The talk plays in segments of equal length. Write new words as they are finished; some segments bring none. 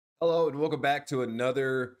Hello and welcome back to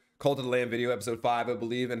another Cult of the Land video, episode 5, I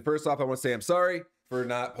believe. And first off, I want to say I'm sorry for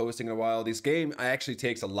not posting in a while. This game actually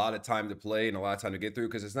takes a lot of time to play and a lot of time to get through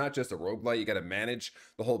because it's not just a roguelite. You got to manage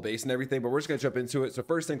the whole base and everything, but we're just going to jump into it. So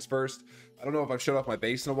first things first, I don't know if I've showed off my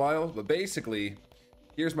base in a while, but basically,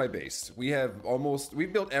 here's my base.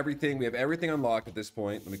 We've built everything. We have everything unlocked at this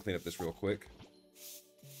point. Let me clean up this real quick.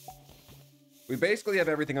 We basically have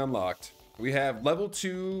everything unlocked. We have level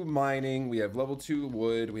 2 mining, we have level 2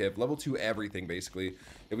 wood, we have level 2 everything basically.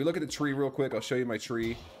 If we look at the tree real quick, I'll show you my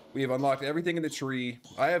tree. We have unlocked everything in the tree.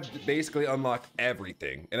 I have basically unlocked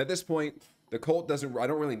everything. And at this point, the cult I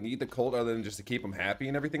don't really need the cult other than just to keep them happy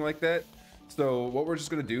and everything like that. So what we're just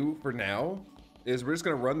gonna do for now is we're just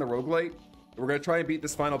gonna run the roguelite. We're gonna try and beat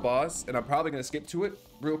this final boss, and I'm probably gonna skip to it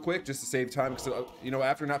real quick just to save time. Because you know,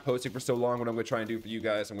 after not posting for so long, what I'm gonna try and do for you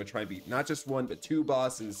guys, I'm gonna try and beat not just one but 2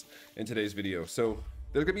 bosses in today's video. So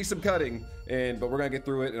there's gonna be some cutting, but we're gonna get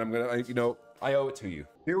through it, and I owe it to you.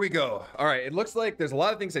 Here we go. All right, it looks like there's a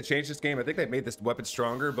lot of things that changed this game. I think they made this weapon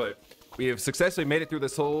stronger, but we have successfully made it through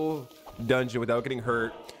this whole dungeon without getting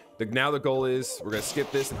hurt. Now the goal is we're gonna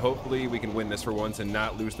skip this, and hopefully we can win this for once and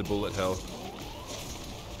not lose the bullet hell.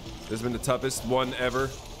 This has been the toughest one ever.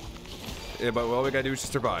 Yeah, but all we gotta do is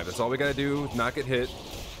just survive. That's all we gotta do, not get hit,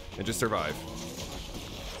 and just survive.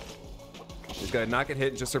 We just gotta not get hit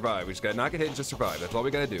and just survive. We just gotta not get hit and just survive. That's all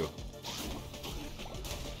we gotta do.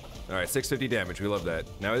 All right, 650 damage, we love that.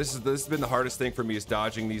 Now this has been the hardest thing for me, is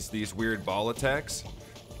dodging these weird ball attacks.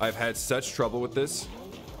 I've had such trouble with this,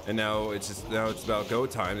 and now it's about go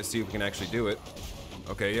time to see if we can actually do it.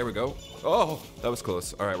 Okay, here we go. Oh, that was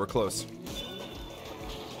close. All right, we're close.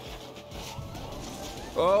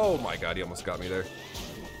 Oh my god, he almost got me there.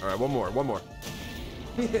 All right, one more.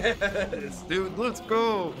 Yes, dude, let's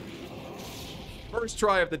go. First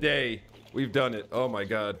try of the day. We've done it. Oh my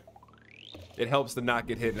god. It helps to not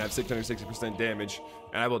get hit and have 660% damage,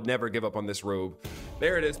 and I will never give up on this robe.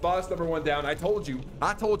 There it is, boss number 1 down. I told you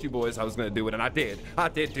boys I was gonna do it, and I did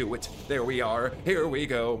do it. There we are, here we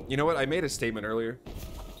go. You know what, I made a statement earlier.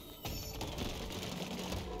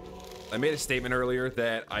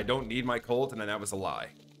 That I don't need my cult, and then that was a lie.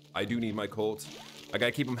 I do need my cult. I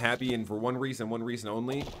gotta keep them happy, and for one reason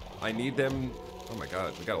only. I need them. Oh my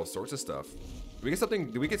god, we got all sorts of stuff. Did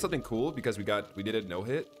we get something cool because we did a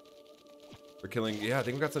no-hit? For killing, yeah, I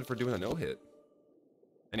think we got something for doing a no-hit.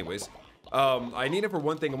 Anyways, I need it for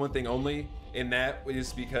one thing and one thing only, and that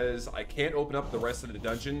is because I can't open up the rest of the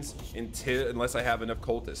dungeons unless I have enough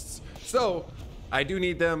cultists. So I do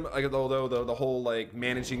need them, although the whole like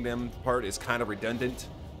managing them part is kind of redundant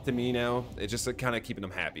to me now. It's just kind of keeping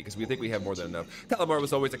them happy because we think we have more than enough. Calamar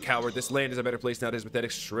was always a coward. This land is a better place now. His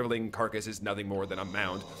pathetic, shriveling carcass is nothing more than a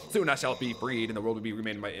mound. Soon I shall be freed, and the world will be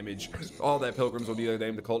remade in my image. All that pilgrims will be their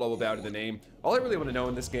name. The cult all will bow to the name. All I really want to know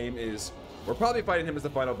in this game is we're probably fighting him as the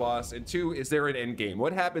final boss, and 2, is there an end game?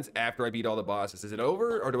 What happens after I beat all the bosses? Is it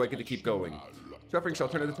over, or do I get to keep going? Suffering shall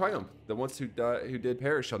turn into triumph. The ones who did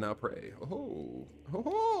perish shall now pray. Oh,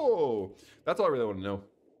 that's all I really want to know.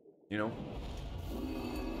 You know.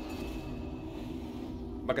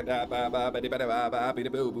 Yeah,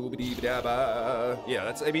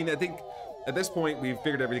 I think at this point we've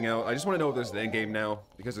figured everything out. I just want to know if there's an end game now,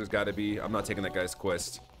 because there's got to be. I'm not taking that guy's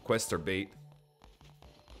quest. Quests are bait.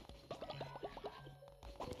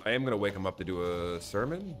 I am gonna wake him up to do a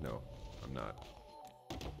sermon. No, I'm not.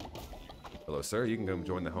 Hello, sir. You can come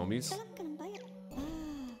join the homies.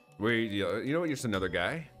 You know what? You're just another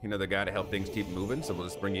guy to help things keep moving. So we'll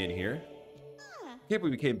just bring you in here. Can't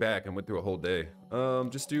believe we came back and went through a whole day. We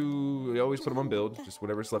always put them on build. Just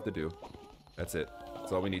whatever's left to do. That's it.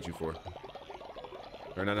 That's all we need you for.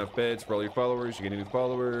 There are not enough beds for all your followers. You get a new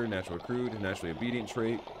follower, natural recruit, naturally obedient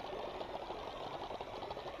trait.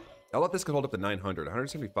 I thought this could hold up to 900.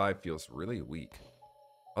 175 feels really weak.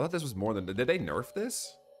 I thought this was more than. Did they nerf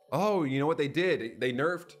this? Oh, you know what they did? They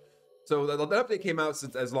nerfed. So the update came out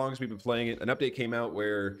since as long as we've been playing it. An update came out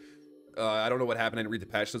where I don't know what happened. I didn't read the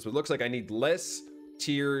patch list, but it looks like I need less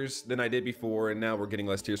tiers than I did before, and now we're getting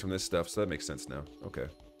less tiers from this stuff. So that makes sense now. Okay,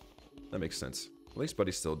 that makes sense. At least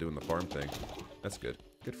Buddy's still doing the farm thing. That's good.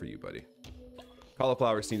 Good for you, Buddy.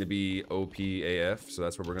 Cauliflowers seem to be OP AF, so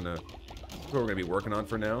that's what we're gonna be working on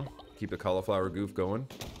for now. Keep the cauliflower goof going.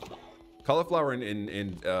 Cauliflower and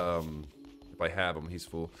if I have him, he's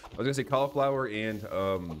full. I was gonna say cauliflower and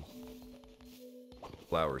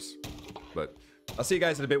flowers, but I'll see you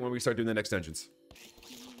guys in a bit when we start doing the next dungeons.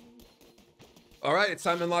 All right, it's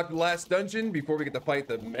time to unlock the last dungeon before we get to fight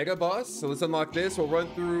the mega boss. So let's unlock this. We'll run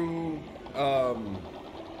through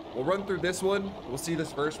this one. We'll see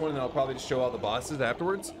this first one, and I'll probably just show all the bosses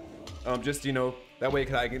afterwards. Just, you know, That way,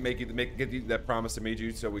 I can get you that promise I made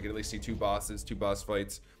you, so we can at least see two boss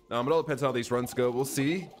fights. It all depends on how these runs go. We'll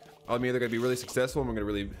see. I'm either gonna be really successful, and we're gonna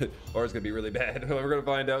really, or it's gonna be really bad. We're gonna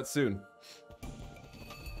find out soon.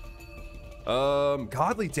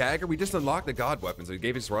 Godly dagger. We just unlocked the god weapons. It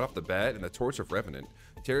gave us right off the bat, and the torch of revenant.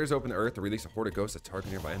 Tears open the earth to release a horde of ghosts that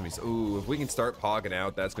target nearby enemies. Ooh, if we can start pogging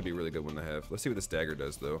out, that's gonna be a really good one to have. Let's see what this dagger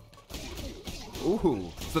does, though.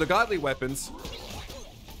 Ooh, so the godly weapons,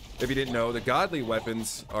 if you didn't know, the godly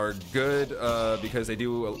weapons are good because they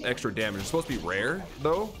do extra damage. It's supposed to be rare,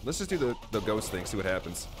 though. Let's just do the ghost thing, see what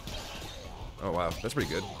happens. Oh, wow, that's pretty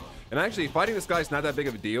good. And actually, fighting this guy's not that big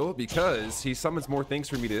of a deal because he summons more things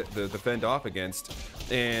for me to fend off against.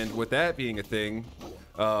 And with that being a thing,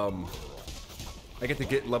 I get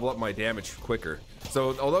to level up my damage quicker.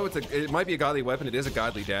 So although it might be a godly weapon, it is a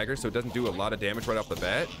godly dagger, so it doesn't do a lot of damage right off the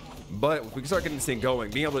bat. But if we can start getting this thing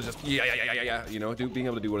going, being able to just you know, being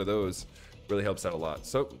able to do one of those really helps out a lot.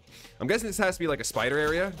 So I'm guessing this has to be like a spider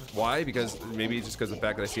area. Why? Because maybe just because of the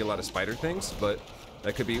fact that I see a lot of spider things, but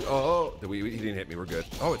that could be. He didn't hit me. We're good.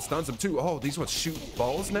 Oh, it stuns him too. Oh, these ones shoot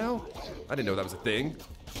balls now? I didn't know that was a thing.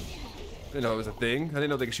 I didn't know it was a thing. I didn't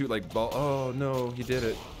know they could shoot like ball. Oh no, he did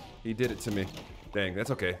it. He did it to me. Dang,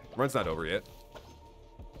 that's okay. Run's not over yet.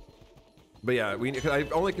 But yeah, I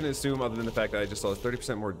only can assume, other than the fact that I just saw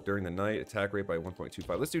 30% more during the night, attack rate by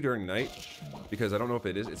 1.25. Let's do during night, because I don't know if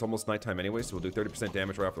it is. It's almost nighttime anyway, so we'll do 30%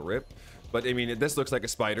 damage right off the rip. But I mean, this looks like a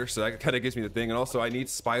spider, so that kind of gives me the thing. And also, I need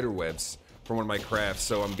spider webs for one of my crafts,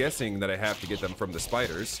 so I'm guessing that I have to get them from the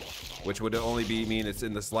spiders, which would only mean it's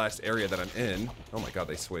in this last area that I'm in. Oh my god,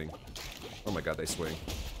 they swing. Oh my god, they swing.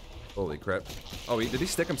 Holy crap. Oh, did he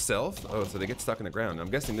stick himself? Oh, so they get stuck in the ground. I'm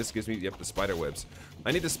guessing this gives me, yep, the spider webs.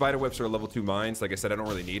 I need the spider webs for level 2 mines. Like I said, I don't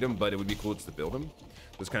really need them, but it would be cool just to build them.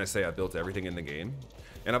 Just kind of say I built everything in the game.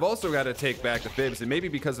 And I've also got to take back the fibs, and maybe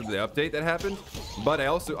because of the update that happened, but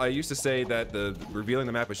I used to say that the revealing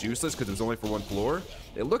the map was useless because it was only for one floor.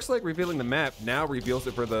 It looks like revealing the map now reveals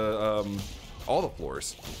it for the, all the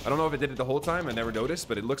floors. I don't know if it did it the whole time, I never noticed,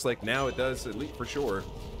 but it looks like now it does, at least for sure.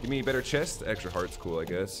 Give me a better chest. Extra heart's cool, I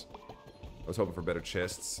guess. I was hoping for better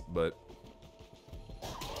chests, but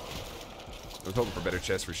I was hoping for better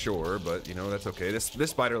chests for sure, but you know, that's okay. This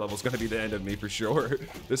spider level is going to be the end of me for sure.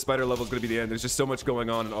 This spider level is going to be the end. There's just so much going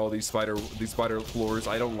on in all these spider floors.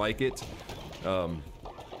 I don't like it. I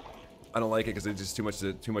don't like it because it's just too much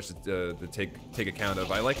to take account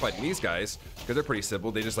of. I like fighting these guys because they're pretty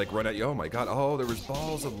simple. They just like run at you. Oh my god. Oh, there was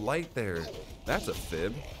balls of light there. That's a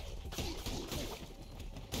fib.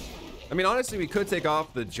 I mean, honestly, we could take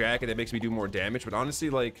off the jacket that makes me do more damage, but honestly,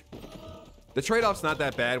 like, the trade-off's not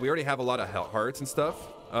that bad. We already have a lot of hearts and stuff.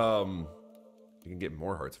 We can get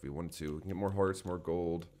more hearts if we wanted to. We can get more hearts, more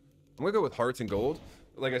gold. I'm gonna go with hearts and gold.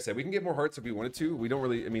 Like I said, we can get more hearts if we wanted to. We don't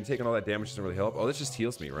really, I mean, taking all that damage doesn't really help. Oh, this just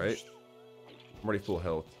heals me, right? I'm already full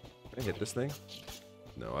health. Can I hit this thing?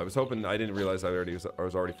 No, I was hoping, I didn't realize I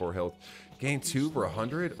was already 4 health. Gain 2 for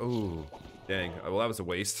 100? Oh. Dang, well that was a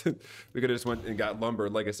waste. We could have just went and got lumber,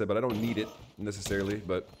 like I said, but I don't need it necessarily,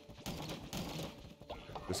 but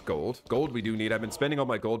just gold. Gold we do need. I've been spending all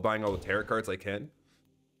my gold buying all the tarot cards I can,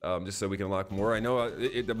 just so we can unlock more. I know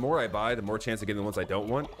the more I buy, the more chance of getting the ones I don't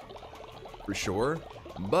want, for sure,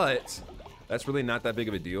 but that's really not that big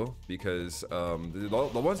of a deal because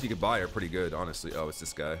the ones you could buy are pretty good, honestly. Oh, it's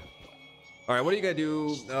this guy. All right, what are you gonna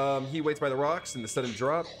do? He waits by the rocks and the sudden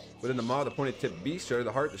drop. Within the maw, the pointed tipped beast, shudder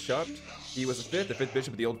the heart, the shocked. He was the fifth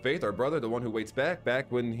bishop of the old faith, our brother, the one who waits back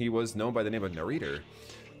when he was known by the name of narrator.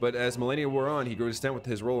 But as millennia wore on, he grew distant with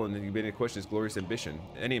his role and he began to question his glorious ambition.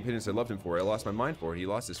 Any impotence I loved him for, I lost my mind for. He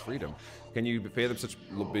lost his freedom. Can you fathom such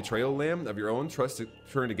betrayal, lamb, of your own trust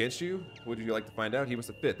turned against you? Would you like to find out? He was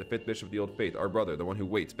the fifth bishop of the old faith, our brother, the one who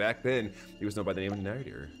waits. Back then, he was known by the name of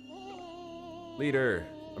narrator. Leader,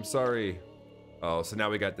 I'm sorry. Oh, so now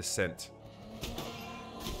we got dissent.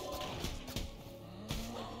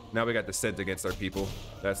 Now we got dissent against our people.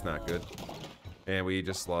 That's not good. And we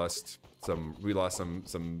just lost some. We lost some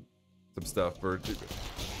stuff. Well,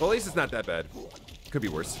 at least it's not that bad. Could be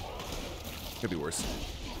worse. Could be worse.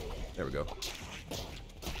 There we go.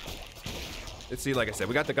 Let's see. Like I said,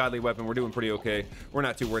 we got the godly weapon. We're doing pretty okay. We're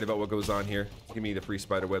not too worried about what goes on here. Just give me the free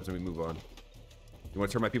spider webs and we move on. You want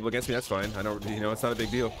to turn my people against me? That's fine. I don't. You know, it's not a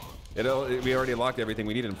big deal. We already locked everything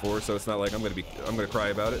we needed him for, so it's not like I'm gonna cry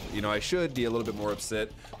about it. You know, I should be a little bit more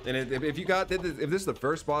upset. And if this is the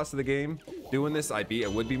first boss of the game doing this, I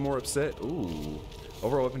would be more upset. Ooh,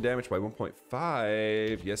 overall weapon damage by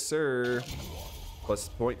 1.5. Yes, sir. Plus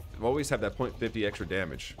point. Always have that 0.50 extra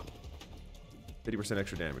damage. 50%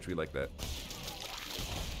 extra damage. We like that.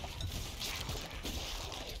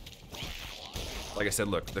 Like I said,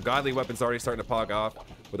 look, the godly weapon's already starting to pog off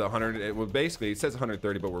with 100. Basically, it says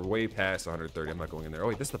 130, but we're way past 130. I'm not going in there. Oh,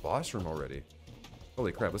 wait, this is the boss room already.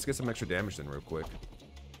 Holy crap. Let's get some extra damage then real quick.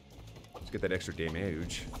 Let's get that extra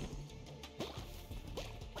damage.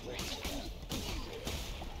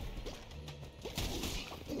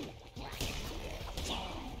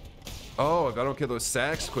 Oh, if I don't kill those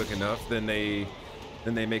sacks quick enough, then they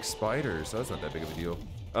make spiders. So that's not that big of a deal.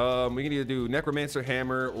 We can either do Necromancer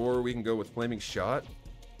Hammer or we can go with Flaming Shot.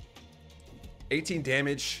 18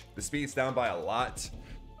 damage. The speed's down by a lot.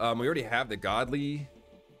 We already have the godly.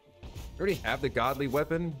 We already have the godly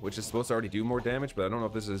weapon, which is supposed to already do more damage, but I don't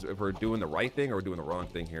know if we're doing the right thing or we're doing the wrong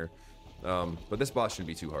thing here. But this boss shouldn't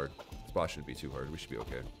be too hard. This boss shouldn't be too hard. We should be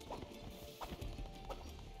okay.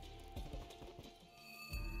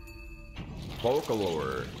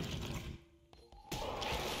 Folklore.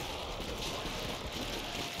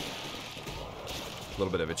 A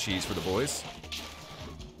little bit of a cheese for the boys.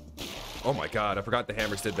 Oh my god, I forgot the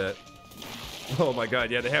hammers did that. Oh my god,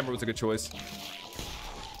 yeah, the hammer was a good choice.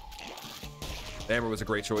 The hammer was a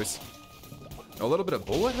great choice. A little bit of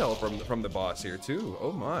bullet hell from the boss here too.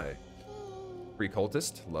 Oh my. Free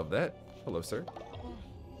cultist, love that. Hello, sir.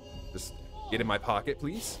 Just get in my pocket,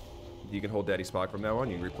 please. You can hold Daddy's Spock from now on.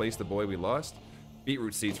 You can replace the boy we lost.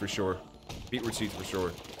 Beetroot seeds for sure. Beetroot seeds for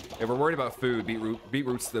sure. If we're worried about food,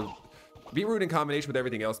 beetroot in combination with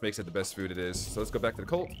everything else makes it the best food it is. So let's go back to the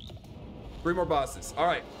cult. 3 more bosses. All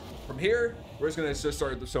right. From here, we're just gonna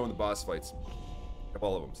start showing the boss fights of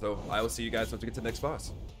all of them. So I will see you guys once we get to the next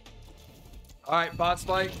boss. All right, boss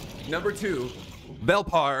fight number 2,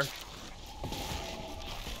 Velpar.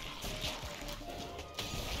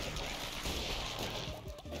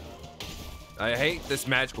 I hate this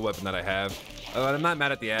magical weapon that I have. I'm not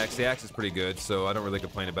mad at the axe. The axe is pretty good, so I don't really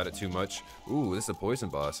complain about it too much. Ooh, this is a poison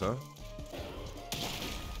boss, huh?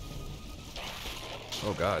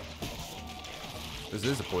 Oh god. This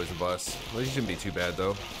is a poison boss. Well, he shouldn't be too bad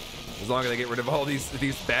though. As long as I get rid of all these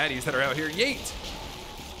baddies that are out here. Yeet!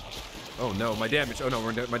 Oh no, my damage. Oh no,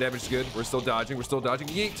 my damage is good. We're still dodging. We're still dodging.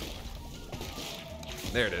 Yeet!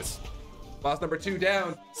 There it is. Boss number 2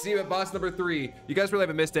 down. See you at boss number 3. You guys really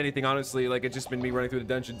haven't missed anything, honestly. Like, it's just been me running through the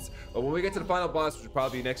dungeons. But when we get to the final boss, which will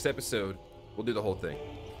probably be next episode, we'll do the whole thing.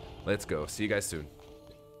 Let's go. See you guys soon.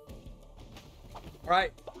 All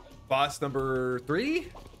right. Boss number 3?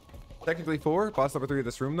 Technically 4. Boss number 3 of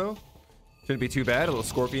this room, though. Shouldn't be too bad. A little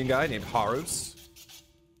scorpion guy named Hordes.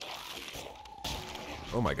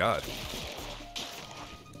 Oh, my God.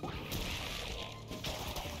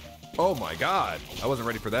 Oh, my God. I wasn't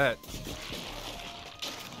ready for that.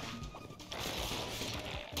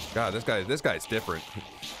 God, this guy's different.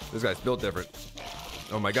 This guy's built different.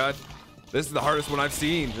 Oh my god. This is the hardest one I've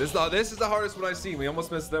seen. This is the hardest one I've seen. We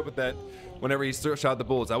almost messed up with that whenever he shot the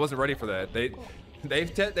bullets. I wasn't ready for that. They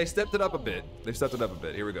stepped it up a bit. They've stepped it up a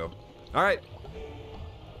bit. Here we go. All right.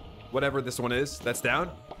 Whatever this one is, that's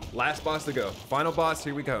down. Last boss to go. Final boss,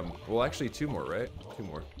 here we come. Well, actually 2 more, right? 2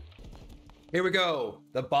 more. Here we go.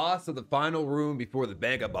 The boss of the final room before the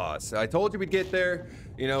mega boss. I told you we'd get there.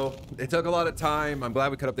 You know, it took a lot of time. I'm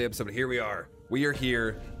glad we cut up the episode, but here we are. We are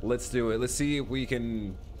here. Let's do it. Let's see if we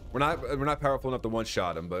can. We're not powerful enough to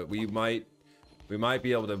one-shot him, but we might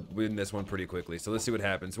be able to win this one pretty quickly. So let's see what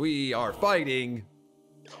happens. We are fighting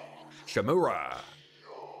Shamura.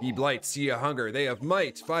 Ye blights, ye a hunger, they have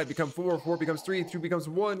might. 5 become 4, 4 becomes 3, 3 becomes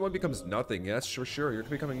 1, 1 becomes nothing. Yes, for sure. You're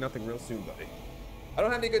becoming nothing real soon, buddy. I don't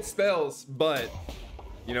have any good spells, but,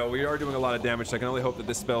 you know, we are doing a lot of damage, so I can only hope that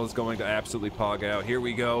this spell is going to absolutely pog out. Here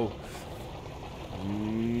we go.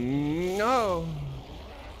 No.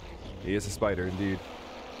 He is a spider, indeed.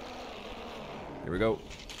 Here we go.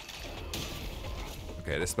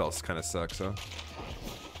 Okay, this spell kind of sucks, huh?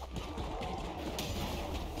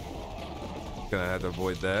 Gonna have to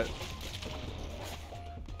avoid that.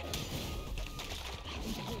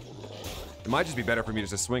 It might just be better for me to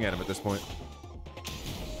just swing at him at this point.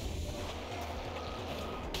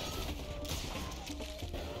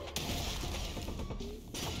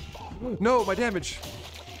 No, my damage.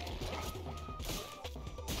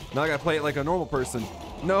 Now I gotta play it like a normal person.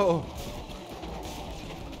 No.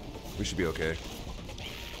 We should be okay.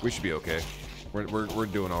 We should be okay. We're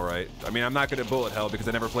doing all right. I mean, I'm not good at bullet hell because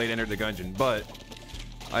I never played Enter the Gungeon, but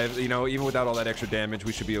you know, even without all that extra damage,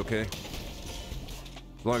 we should be okay.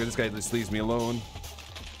 As long as this guy just leaves me alone.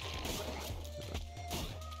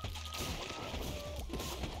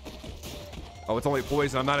 Oh, it's only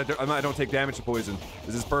poison. I don't take damage to poison.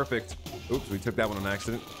 This is perfect. Oops, we took that one on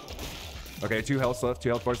accident. Okay, 2 health left. 2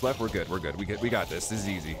 health bars left. We're good. We're good. We got this. This is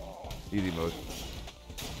easy. Easy mode.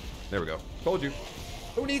 There we go. Told you.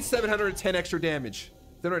 Who needs 710 extra damage?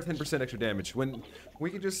 10% extra damage when we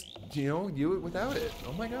can just, you know, do it without it.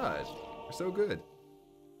 Oh my god. We're so good.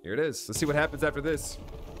 Here it is. Let's see what happens after this.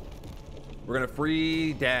 We're gonna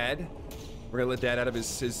free Dad. We're gonna let Dad out of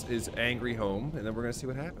his angry home, and then we're gonna see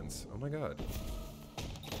what happens. Oh my god.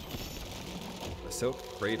 A Silk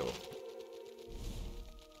Cradle.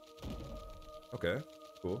 Okay,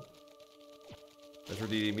 cool. That's for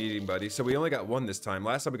DD meeting, buddy. So we only got one this time.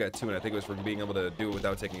 Last time we got two, and I think it was for being able to do it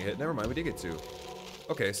without taking a hit. Never mind, we did get two.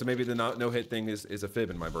 Okay, so maybe the no hit thing is a fib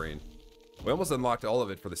in my brain. We almost unlocked all of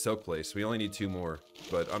it for the Silk place. We only need two more,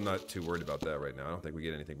 but I'm not too worried about that right now. I don't think we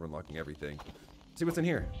get anything for unlocking everything. Let's see what's in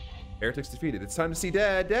here. Heretics defeated. It's time to see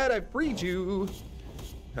Dad. Dad, I freed you.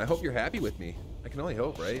 I hope you're happy with me. I can only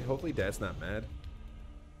hope, right? Hopefully Dad's not mad.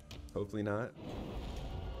 Hopefully not.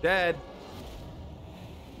 Dad.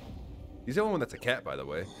 He's the only one that's a cat, by the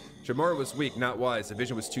way. Shamora was weak, not wise. The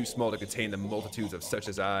vision was too small to contain the multitudes of such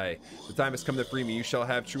as I. The time has come to free me. You shall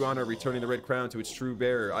have true honor, returning the red crown to its true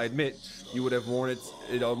bearer. I admit, you would have worn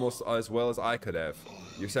it almost as well as I could have.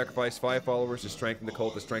 You sacrificed 5 followers to strengthen the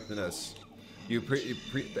cult, to strengthen us.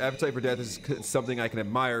 Appetite for death is something I can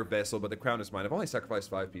admire, Vessel, but the crown is mine. I've only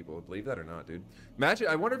sacrificed 5 people. Believe that or not, dude. Imagine,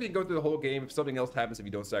 I wonder if you can go through the whole game if something else happens if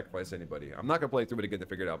you don't sacrifice anybody. I'm not going to play through it again to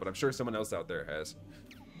figure it out, but I'm sure someone else out there has.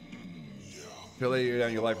 To lay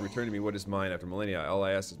down your life and return to me what is mine after millennia. All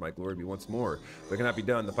I ask is my glory be once more. But it cannot be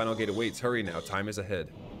done. The final gate awaits. Hurry now. Time is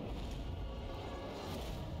ahead.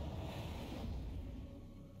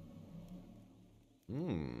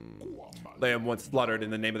 Lamb once slaughtered in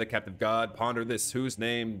the name of the captive god. Ponder this. Whose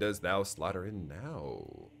name does thou slaughter in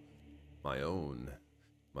now? My own.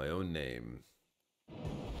 My own name.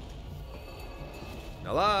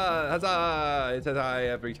 Allah! Huzzah! It says I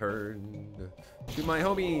have returned to my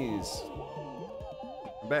homies.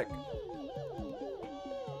 I'm back.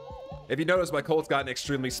 If you notice, my cult's gotten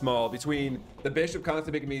extremely small. Between the bishop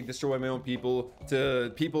constantly making me destroy my own people,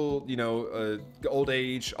 to people, you know, old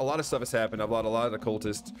age, a lot of stuff has happened. I've lost a lot of the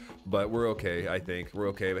cultists, but we're okay, I think. We're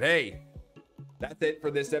okay, but hey, that's it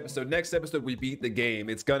for this episode. Next episode, we beat the game.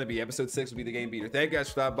 It's gonna be episode 6 will be the game beater. Thank you guys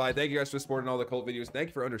for stopping by. Thank you guys for supporting all the cult videos. Thank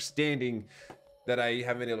you for understanding that I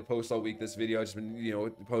haven't been able to post all week this video. I've just been, you know,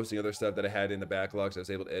 posting other stuff that I had in the backlogs. I was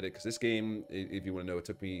able to edit, because this game, if you want to know, it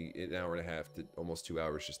took me an hour and a half to almost 2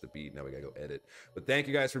 hours just to beat. Now we gotta go edit. But thank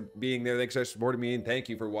you guys for being there. Thanks for supporting me, and thank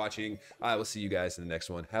you for watching. I will see you guys in the next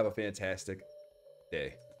one. Have a fantastic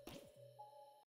day.